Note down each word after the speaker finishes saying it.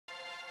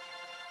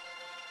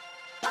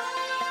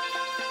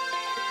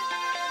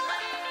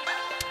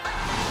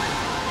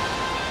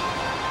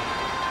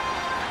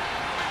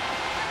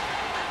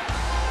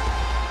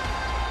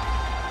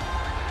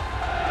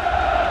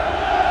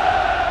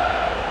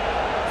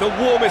The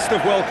warmest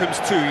of welcomes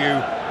to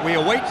you. We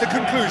await the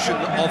conclusion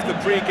of the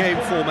pre-game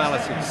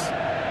formalities.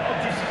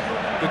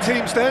 The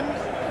teams then,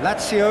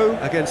 Lazio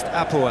against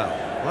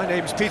Apoel. My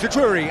name's Peter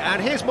Drury,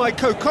 and here's my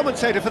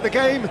co-commentator for the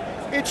game,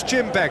 it's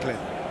Jim Beglin.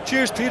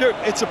 Cheers, Peter.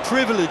 It's a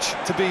privilege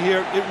to be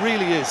here, it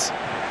really is.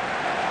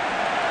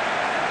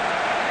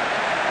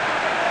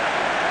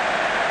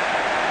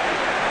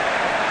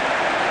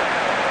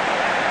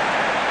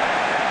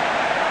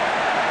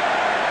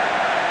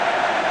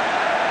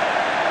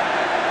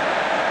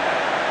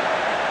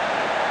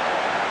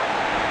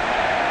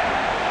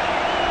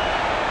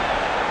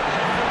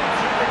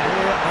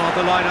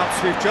 The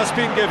lineups we've just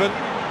been given.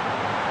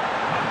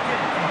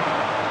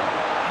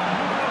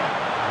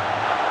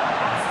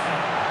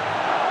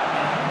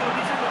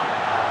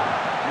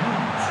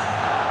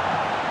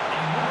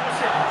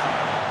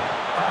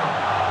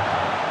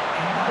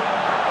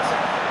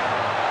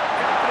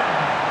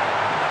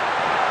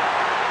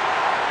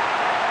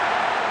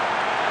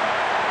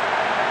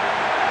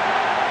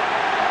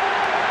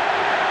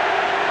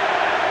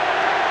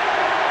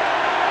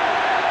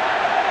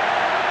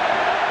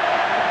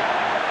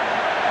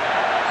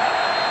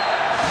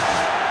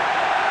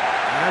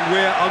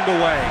 We're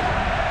underway.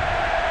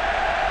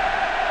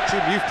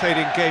 Jim, you've played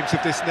in games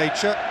of this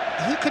nature.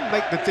 Who can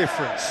make the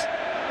difference?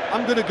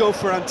 I'm going to go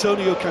for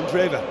Antonio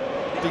Candreva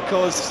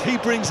because he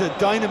brings a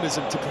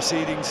dynamism to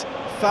proceedings,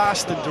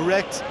 fast and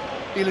direct.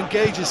 He'll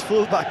engage his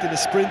fullback in a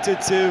sprinter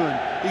too,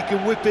 and he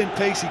can whip in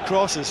pacey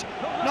crosses.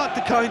 Not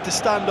the kind to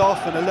stand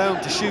off and allow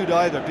him to shoot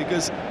either,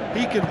 because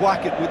he can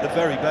whack it with the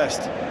very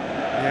best.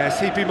 Yes,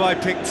 he'd be my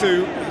pick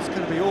too. It's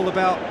going to be all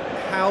about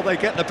how they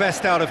get the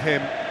best out of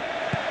him.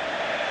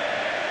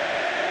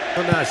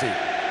 Nazi.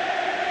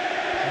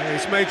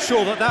 He's made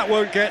sure that that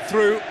won't get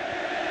through.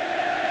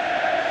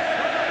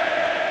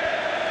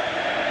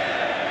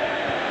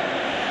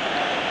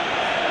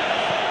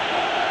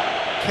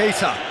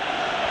 Keita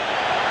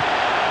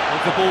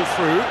with the ball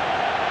through.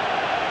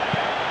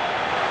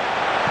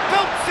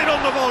 Belts it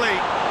on the volley.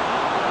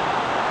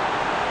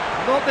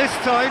 Not this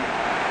time.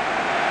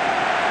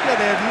 Yeah,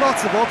 they had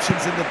lots of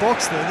options in the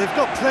box there. They've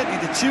got plenty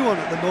to chew on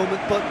at the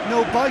moment, but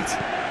no bite.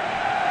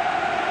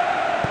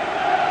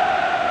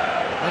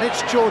 And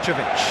it's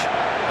Djordjevic.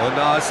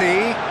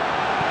 Onazi.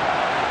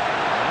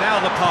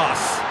 Now the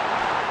pass.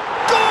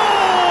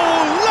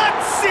 Goal!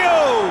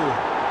 Lazio!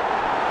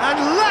 And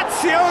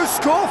Lazio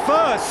score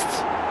first.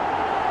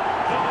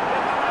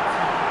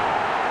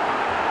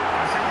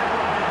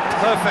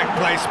 Perfect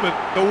placement.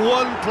 The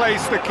one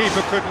place the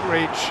keeper couldn't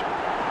reach.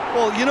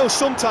 Well, you know,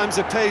 sometimes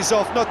it pays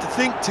off not to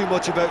think too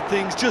much about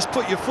things, just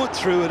put your foot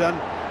through it, and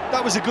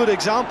that was a good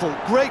example.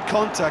 Great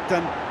contact,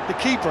 and the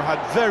keeper had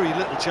very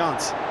little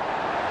chance.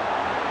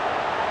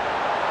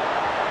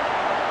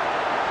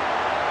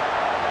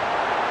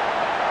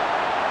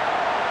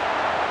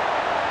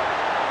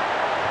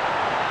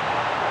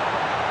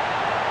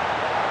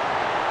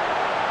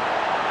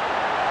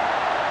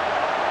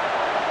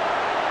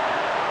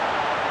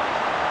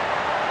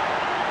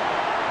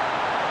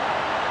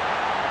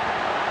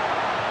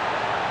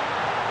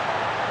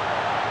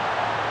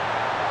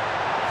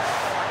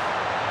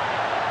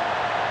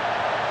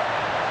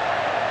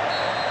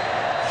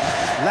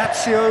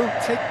 Lazio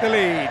take the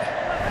lead.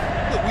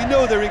 Look, we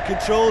know they're in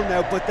control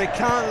now, but they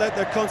can't let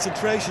their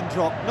concentration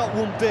drop, not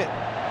one bit.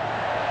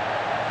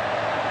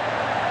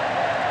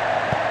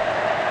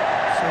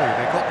 So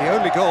they got the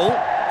only goal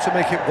to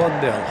make it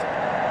 1-0.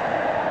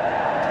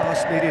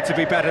 Pass needed to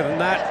be better than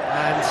that,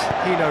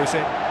 and he knows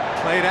it.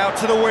 Played out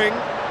to the wing.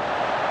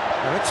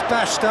 Now it's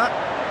Basta.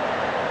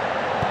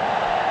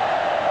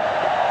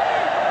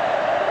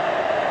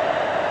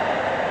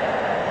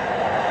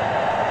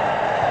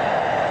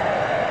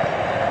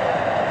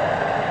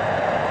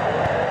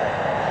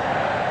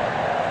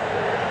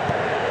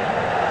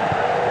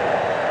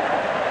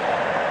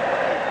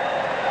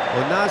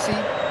 Onazi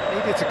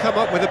needed to come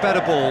up with a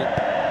better ball.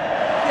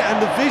 Yeah,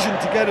 and the vision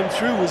to get him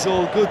through was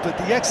all good, but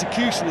the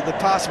execution of the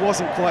pass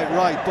wasn't quite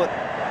right. But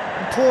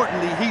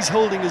importantly, he's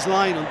holding his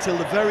line until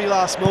the very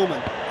last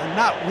moment, and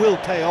that will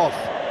pay off.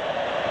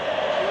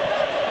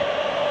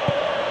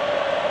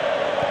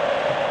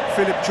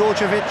 Filip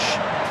Djordjevic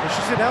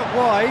pushes it out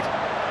wide.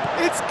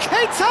 It's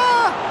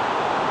Keita!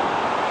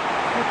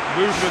 Good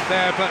movement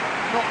there, but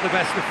not the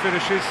best of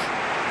finishes.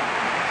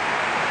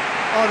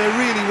 Oh, they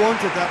really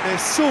wanted that.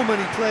 There's so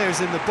many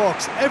players in the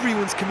box.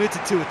 Everyone's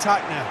committed to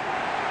attack now.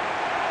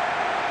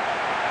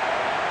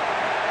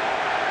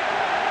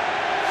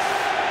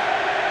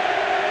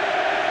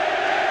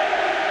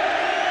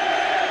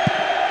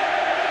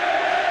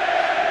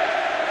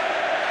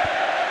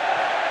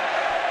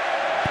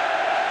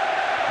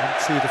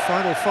 Into the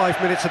final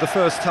 5 minutes of the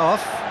first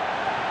half.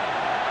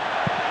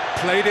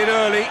 Played it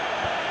early.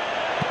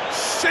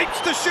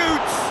 Shapes the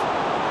shoots.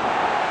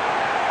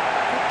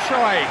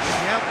 Try.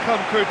 The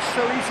outcome could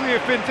so easily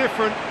have been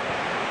different.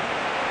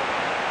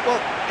 Well,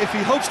 if he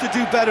hopes to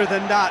do better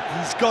than that,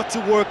 he's got to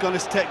work on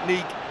his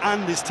technique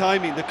and his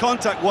timing. The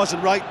contact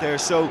wasn't right there,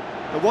 so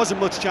there wasn't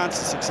much chance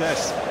of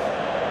success.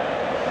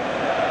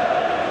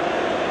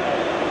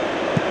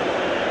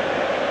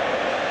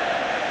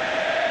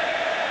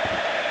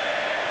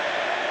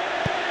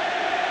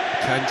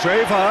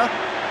 Candreva.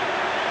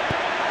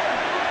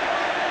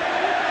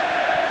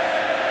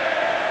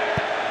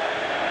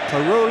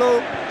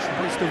 Parolo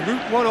tries the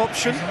route one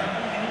option.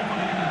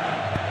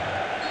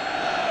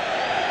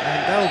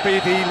 And that'll be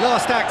the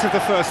last act of the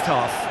first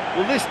half.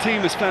 Well, this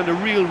team has found a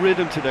real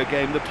rhythm to their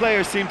game. The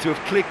players seem to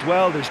have clicked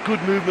well. There's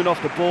good movement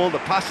off the ball. The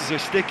passes are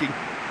sticking.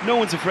 No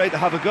one's afraid to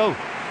have a go.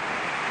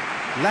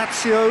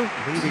 Lazio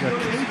leading a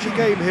cagey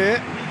game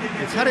here.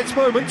 It's had its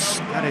moments,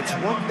 and it's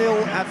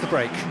 1-0 at the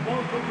break.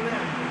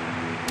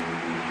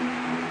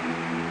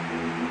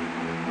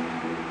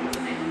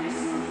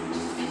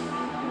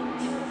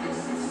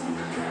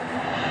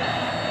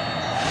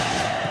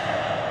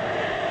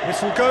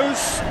 Whistle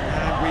goes,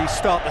 and we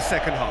start the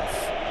second half.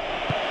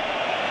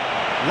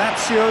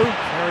 Lazio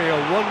carry a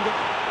wonder.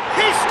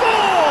 He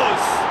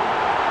scores!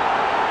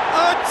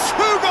 A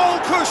two-goal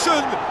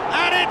cushion,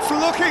 and it's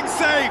looking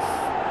safe.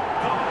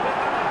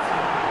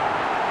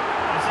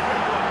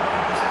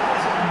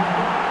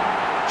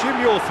 Jim,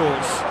 your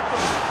thoughts?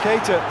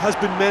 Keita has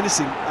been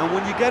menacing, and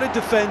when you get a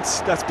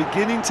defence that's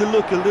beginning to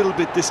look a little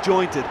bit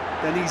disjointed,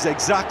 then he's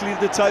exactly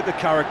the type of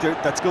character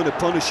that's going to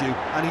punish you,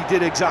 and he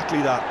did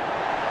exactly that.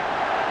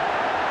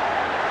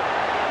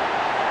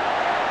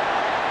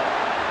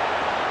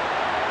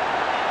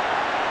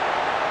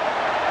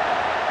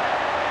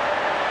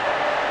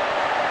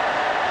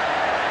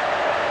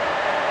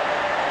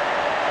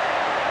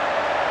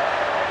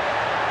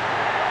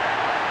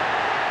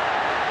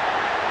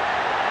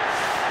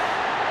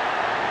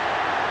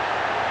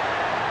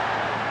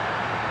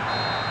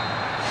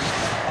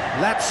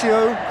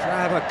 Lazio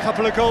grab a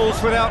couple of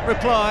goals without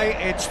reply.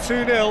 It's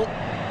 2-0.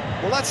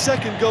 Well, that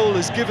second goal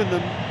has given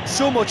them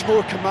so much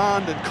more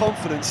command and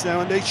confidence now,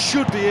 and they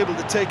should be able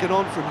to take it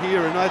on from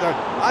here and either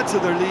add to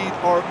their lead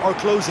or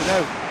close it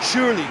out.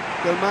 Surely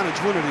they'll manage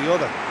one or the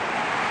other.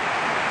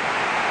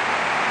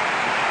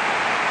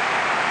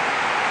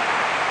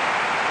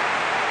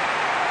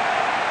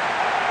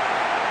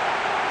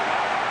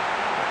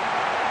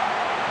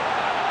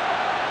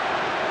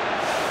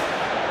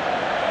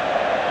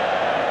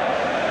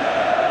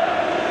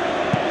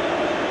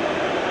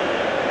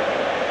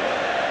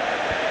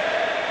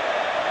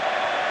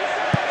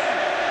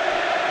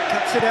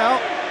 It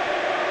out.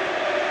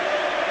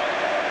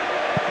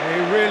 They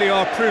really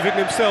are proving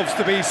themselves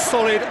to be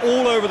solid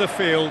all over the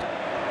field.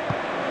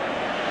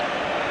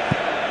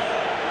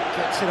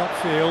 Gets it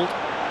upfield.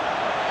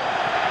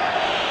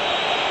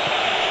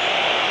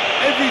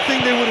 Everything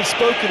they would have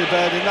spoken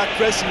about in that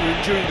dressing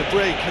room during the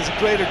break has a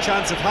greater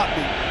chance of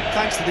happening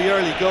thanks to the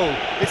early goal.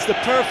 It's the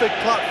perfect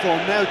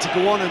platform now to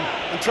go on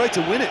and try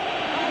to win it.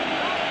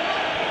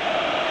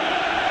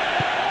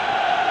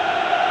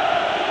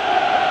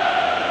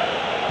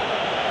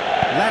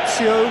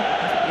 Lazio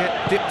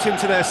get dipped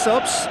into their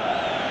subs.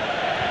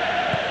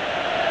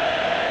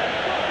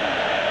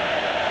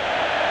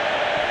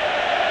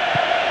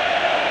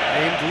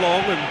 Aimed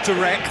long and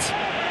direct.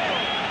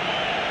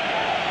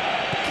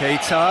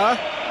 Keita.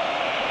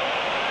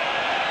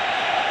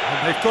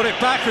 And they've got it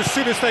back as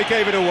soon as they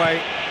gave it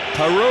away.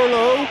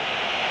 Parolo.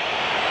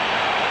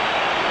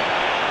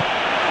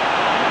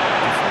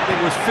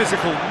 Defending was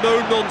physical, no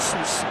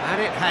nonsense,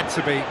 and it had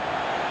to be.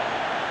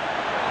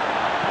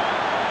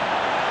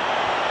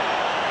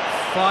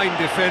 Fine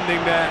defending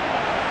there.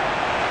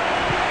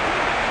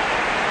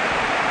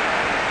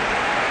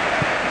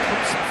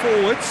 Comes it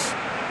forwards.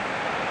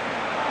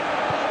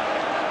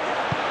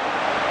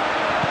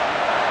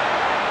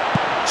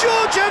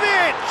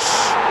 Djordjevic!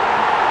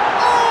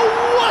 Oh,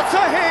 what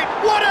a hit!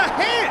 What a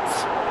hit!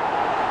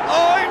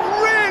 Oh, it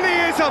really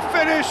is a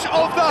finish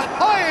of the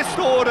highest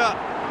order.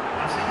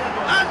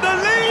 And the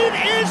lead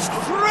is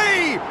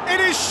 3. It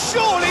is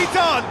surely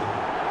done.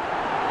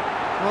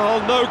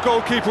 Well, no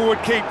goalkeeper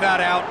would keep that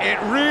out. It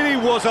really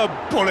was a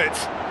bullet.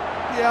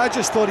 Yeah, I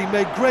just thought he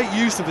made great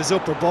use of his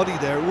upper body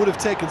there. It would have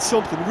taken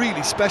something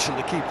really special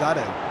to keep that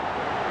out.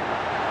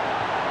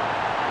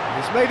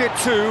 He's made it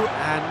 2,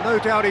 and no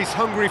doubt he's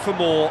hungry for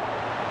more.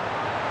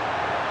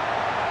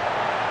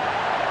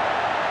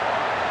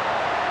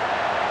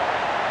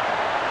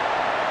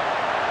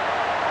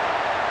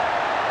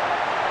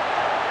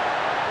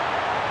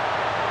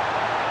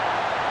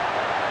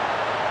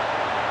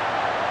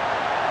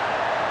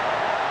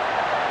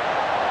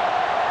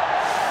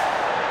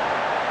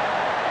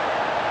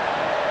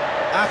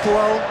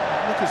 Apoel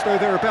look as though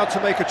they're about to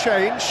make a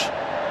change.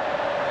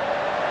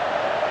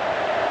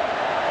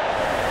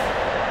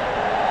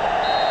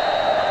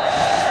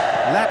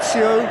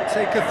 Lazio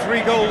take a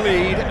 3-goal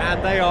lead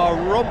and they are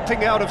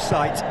romping out of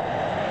sight.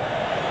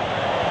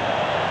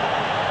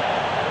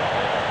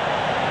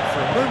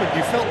 For a moment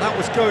you felt that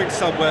was going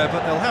somewhere,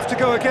 but they'll have to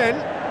go again.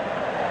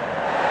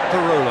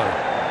 Parolo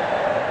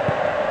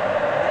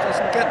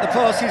doesn't get the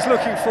pass he's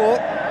looking for.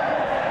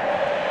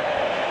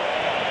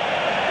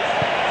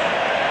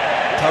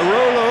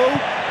 Parolo.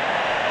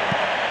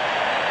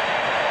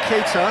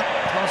 Keita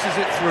passes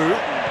it through.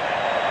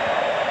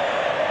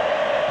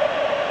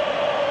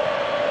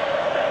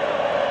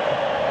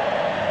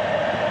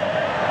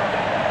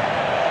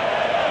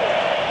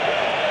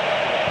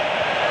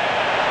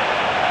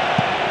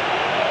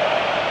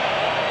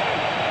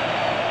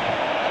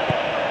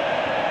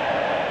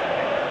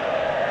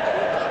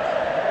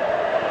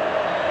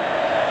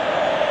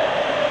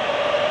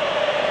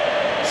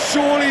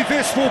 Surely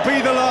this will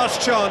be the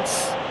last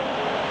chance.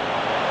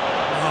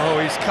 Oh,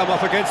 he's come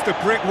up against a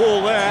brick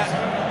wall there.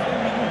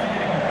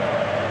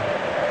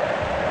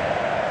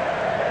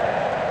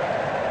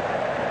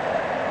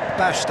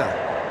 Basta.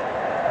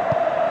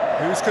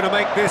 Who's going to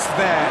make this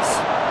theirs?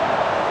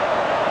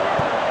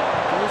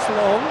 Goes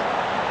long.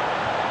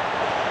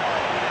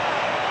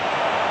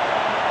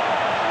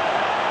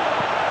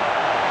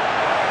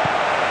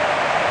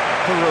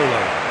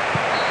 Parolo.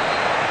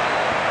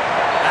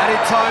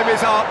 Added time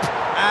is up,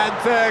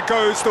 and there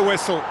goes the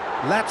whistle.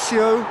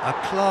 Lazio, a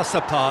class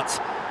apart.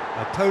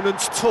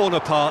 Opponents torn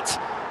apart.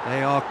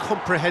 They are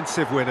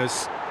comprehensive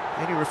winners.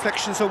 Any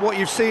reflections on what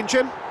you've seen,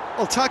 Jim?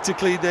 Well,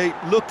 tactically, they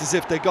looked as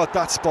if they got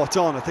that spot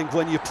on. I think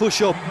when you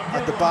push up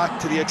at the back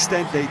to the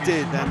extent they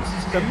did, then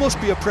there must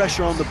be a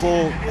pressure on the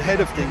ball ahead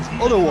of things.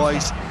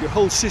 Otherwise, your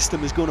whole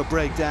system is going to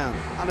break down.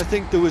 And I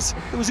think there was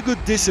a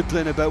good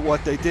discipline about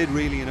what they did,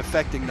 really, in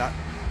affecting that.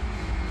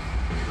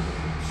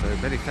 So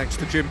many thanks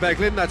to Jim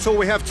Beglin. That's all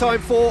we have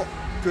time for.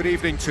 Good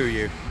evening to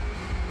you.